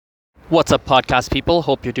What's up, podcast people?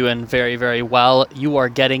 Hope you're doing very, very well. You are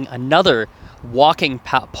getting another walking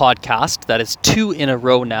podcast. That is 2 in a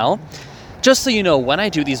row now. Just so you know, when I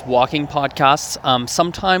do these walking podcasts,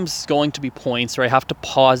 sometimes it's going to be points where I have to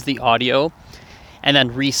pause the audio and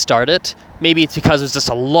then restart it. Maybe it's because there's just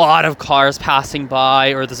a lot of cars passing by,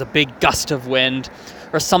 or there's a big gust of wind,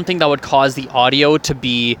 or something that would cause the audio to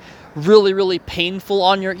be really, really painful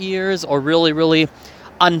on your ears, or really, really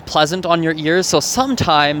unpleasant on your ears. So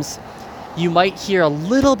sometimes you might hear a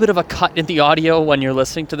little bit of a cut in the audio when you're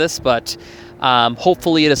listening to this, but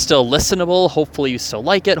hopefully it is still listenable. Hopefully you still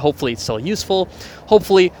like it. Hopefully it's still useful.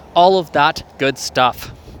 Hopefully all of that good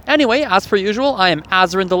stuff. Anyway, as per usual, I am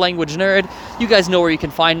Azrin the Language Nerd. You guys know where you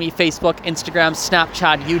can find me: Facebook, Instagram,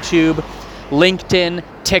 Snapchat, YouTube, LinkedIn,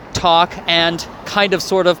 TikTok, and kind of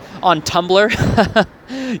sort of on Tumblr.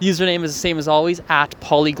 Username is the same as always, at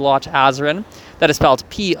Polyglot Azrin. That is spelled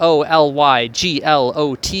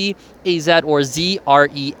POLYGLOTAZ or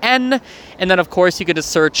ZREN. And then, of course, you could just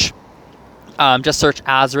search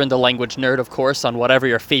Azrin the Language Nerd, of course, on whatever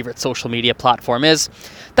your favorite social media platform is.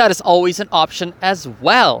 That is always an option as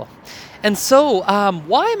well. And so,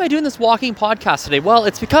 why am I doing this walking podcast today? Well,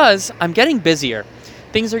 it's because I'm getting busier.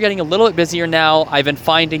 Things are getting a little bit busier now. I've been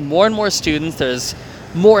finding more and more students. There's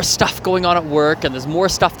more stuff going on at work, and there's more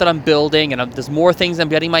stuff that I'm building, and there's more things I'm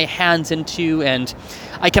getting my hands into, and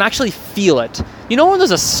I can actually feel it. You know when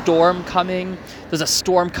there's a storm coming? There's a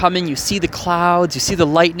storm coming, you see the clouds, you see the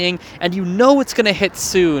lightning, and you know it's going to hit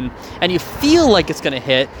soon, and you feel like it's going to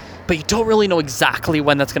hit, but you don't really know exactly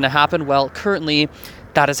when that's going to happen. Well, currently,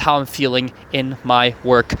 that is how I'm feeling in my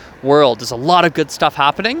work world. There's a lot of good stuff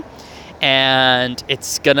happening, and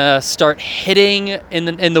it's going to start hitting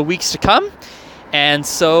in the weeks to come. And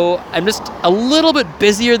so I'm just a little bit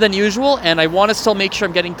busier than usual, and I want to still make sure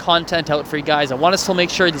I'm getting content out for you guys. I want to still make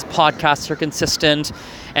sure these podcasts are consistent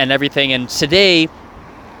and everything. And today,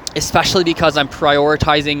 especially because I'm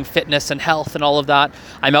prioritizing fitness and health and all of that,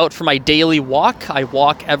 I'm out for my daily walk. I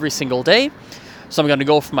walk every single day. So I'm going to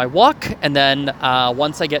go for my walk, and then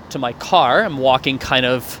once I get to my car, I'm walking kind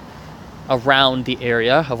of around the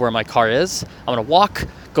area of where my car is. I'm going to walk,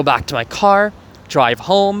 go back to my car, drive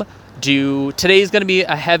home. Today's going to be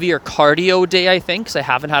a heavier cardio day, I think, because I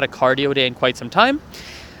haven't had a cardio day in quite some time.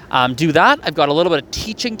 Do that. I've got a little bit of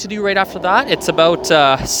teaching to do right after that. It's about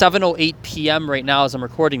 7:08 p.m. right now as I'm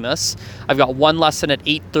recording this. I've got one lesson at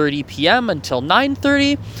 8:30 p.m. until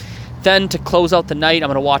 9:30. Then to close out the night, I'm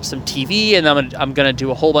going to watch some TV, and I'm going to do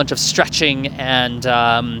a whole bunch of stretching and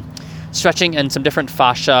some different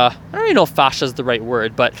fascia. I don't even know if fascia is the right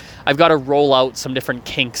word, but I've got to roll out some different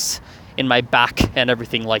kinks in my back and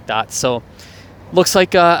everything like that. So looks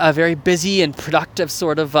like a very busy and productive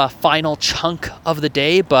sort of final chunk of the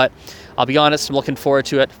day, but I'll be honest, I'm looking forward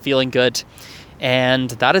to it, feeling good. And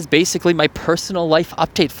that is basically my personal life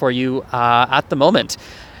update for you at the moment.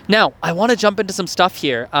 Now, I want to jump into some stuff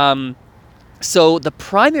here. So the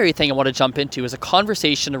primary thing I want to jump into is a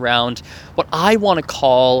conversation around what I want to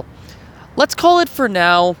call, let's call it for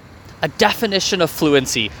now, a definition of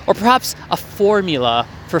fluency, or perhaps a formula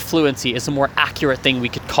for fluency is a more accurate thing we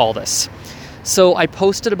could call this. So I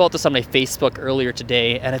posted about this on my Facebook earlier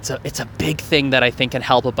today, and it's a big thing that I think can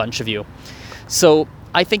help a bunch of you. So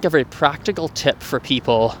I think a very practical tip for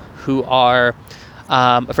people who are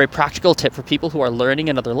learning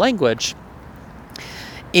another language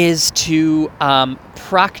is to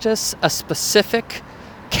practice a specific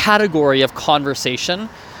category of conversation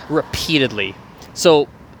repeatedly. So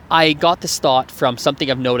I got this thought from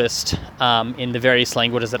something I've noticed in the various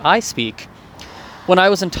languages that I speak. When I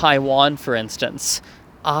was in Taiwan, for instance,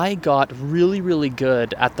 I got really, really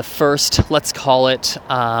good at the first, let's call it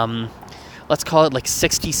like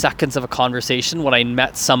 60 seconds of a conversation when I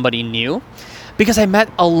met somebody new, because I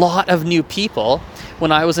met a lot of new people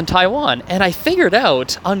when I was in Taiwan. And I figured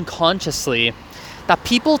out unconsciously that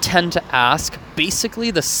people tend to ask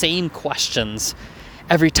basically the same questions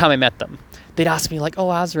every time I met them. They'd ask me like, "Oh,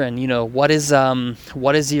 Azrin, what is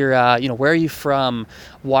your, where are you from?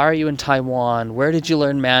 Why are you in Taiwan? Where did you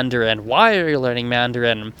learn Mandarin? Why are you learning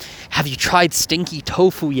Mandarin? Have you tried stinky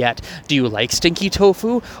tofu yet? Do you like stinky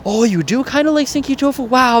tofu? Oh, you do kind of like stinky tofu?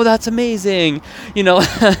 Wow, that's amazing.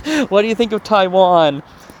 What do you think of Taiwan?"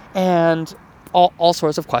 And all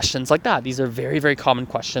sorts of questions like that. These are very, very common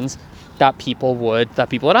questions that people would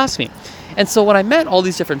ask me. And so when I met all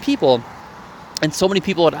these different people, and so many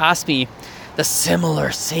people would ask me the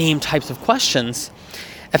same types of questions,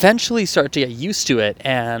 eventually start to get used to it,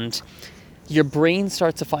 and your brain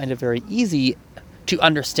starts to find it very easy to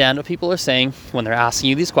understand what people are saying when they're asking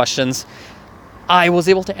you these questions. I was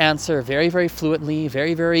able to answer very, very fluently,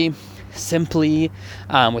 very, very simply,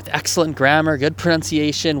 with excellent grammar, good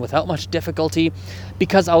pronunciation, without much difficulty,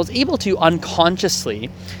 because I was able to unconsciously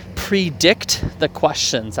predict the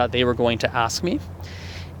questions that they were going to ask me.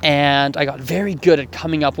 And I got very good at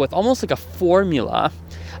coming up with almost like a formula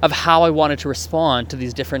of how I wanted to respond to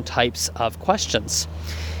these different types of questions.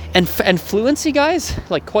 And fluency, guys,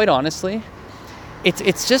 like quite honestly,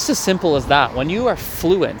 it's just as simple as that. When you are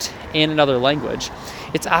fluent in another language,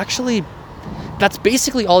 that's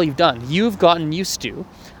basically all you've done. You've gotten used to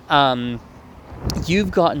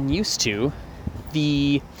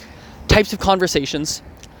the types of conversations,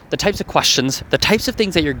 the types of questions, the types of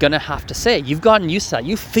things that you're going to have to say. You've gotten used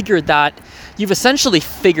to that. You've essentially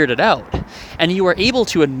figured it out. And you are able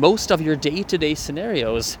to, in most of your day-to-day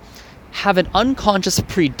scenarios, have an unconscious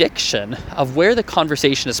prediction of where the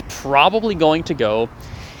conversation is probably going to go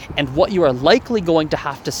and what you are likely going to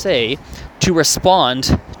have to say to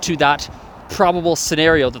respond to that probable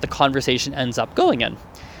scenario that the conversation ends up going in.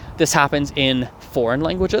 This happens in foreign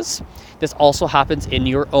languages. This also happens in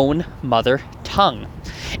your own mother tongue.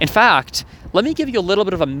 In fact, let me give you a little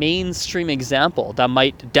bit of a mainstream example that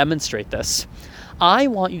might demonstrate this. I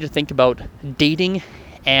want you to think about dating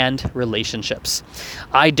and relationships.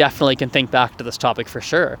 I definitely can think back to this topic for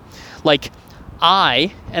sure. Like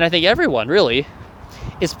and I think everyone really,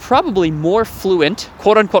 is probably more fluent,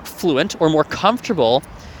 quote unquote fluent, or more comfortable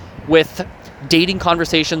with dating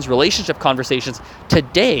conversations, relationship conversations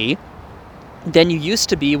today than you used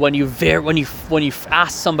to be when you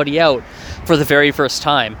asked somebody out for the very first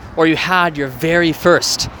time, or you had your very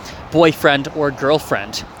first boyfriend or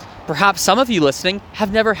girlfriend. Perhaps some of you listening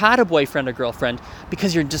have never had a boyfriend or girlfriend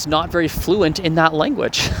because you're just not very fluent in that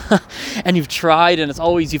language. And you've tried, and it's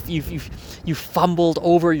always you've fumbled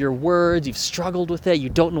over your words, you've struggled with it, you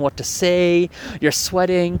don't know what to say, you're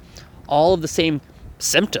sweating. All of the same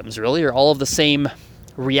symptoms, really, or all of the same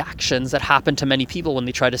reactions that happen to many people when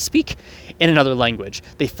they try to speak in another language.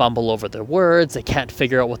 They fumble over their words, they can't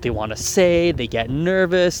figure out what they want to say, they get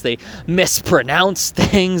nervous, they mispronounce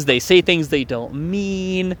things, they say things they don't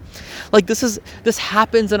mean. Like this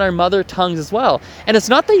happens in our mother tongues as well. And it's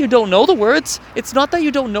not that you don't know the words, it's not that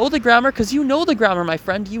you don't know the grammar, because you know the grammar, my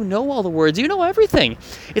friend. You know all the words, you know everything.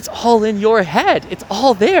 It's all in your head, it's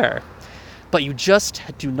all there. But you just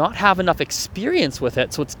do not have enough experience with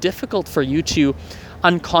it, so it's difficult for you to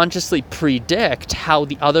unconsciously predict how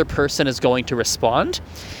the other person is going to respond.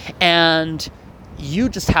 And you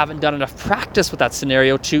just haven't done enough practice with that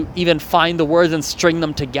scenario to even find the words and string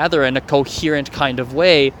them together in a coherent kind of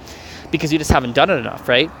way, because you just haven't done it enough,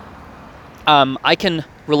 right? I can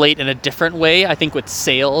relate in a different way. I think with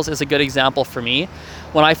sales is a good example for me.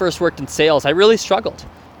 When I first worked in sales, I really struggled.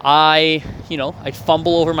 I'd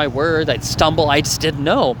fumble over my words, I'd stumble, I just didn't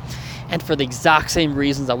know. And for the exact same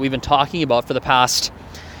reasons that we've been talking about for the past,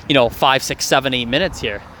 5, 6, 7, 8 minutes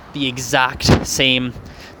here, the exact same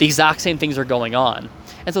things are going on.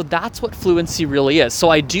 And so that's what fluency really is. So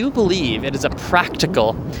I do believe it is a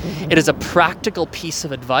practical piece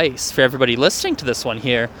of advice for everybody listening to this one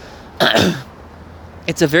here.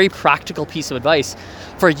 It's a very practical piece of advice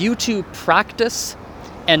for you to practice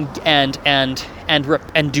and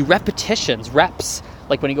do reps,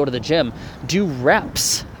 like when you go to the gym, do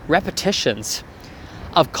repetitions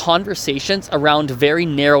of conversations around very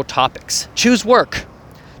narrow topics. Choose work,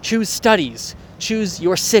 choose studies, choose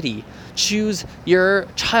your city, choose your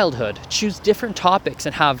childhood, choose different topics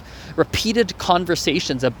and have repeated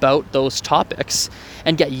conversations about those topics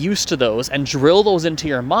and get used to those and drill those into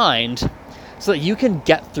your mind so that you can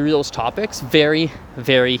get through those topics very,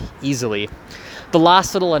 very easily. The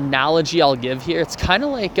last little analogy I'll give here, it's kind of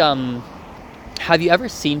like, have you ever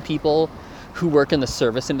seen people who work in the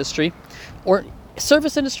service industry or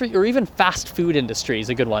even fast food industry is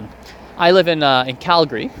a good one. I live in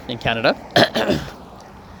Calgary, in Canada.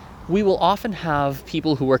 We will often have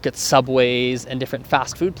people who work at Subways and different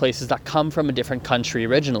fast food places that come from a different country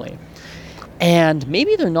originally. And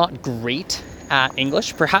maybe they're not great at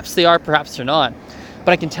English. Perhaps they are, perhaps they're not.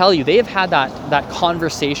 But I can tell you, they have had that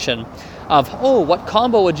conversation of, what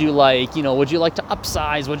combo would you like? Would you like to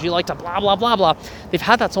upsize? Would you like to blah, blah, blah, blah? They've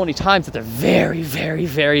had that so many times that they're very, very,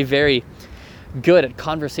 very, very good at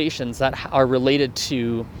conversations that are related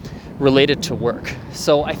to work.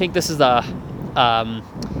 So I think this is a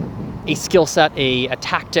skill set, a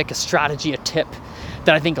tactic, a strategy, a tip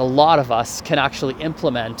that I think a lot of us can actually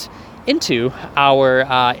implement into our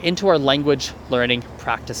language learning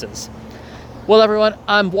practices. Well, everyone,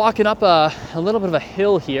 I'm walking up a little bit of a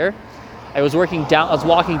hill here. I was walking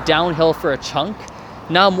downhill for a chunk.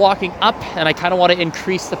 Now I'm walking up, and I kind of want to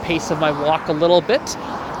increase the pace of my walk a little bit.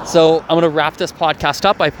 So I'm going to wrap this podcast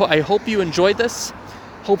up. I hope you enjoyed this.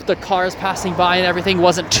 Hope the cars passing by and everything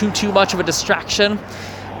wasn't too much of a distraction.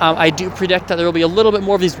 I do predict that there will be a little bit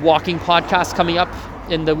more of these walking podcasts coming up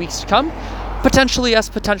in the weeks to come. Potentially yes,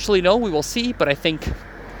 potentially no, we will see. But I think,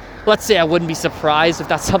 let's say I wouldn't be surprised if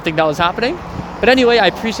that's something that was happening. But anyway, I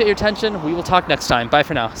appreciate your attention. We will talk next time. Bye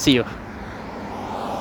for now. See you.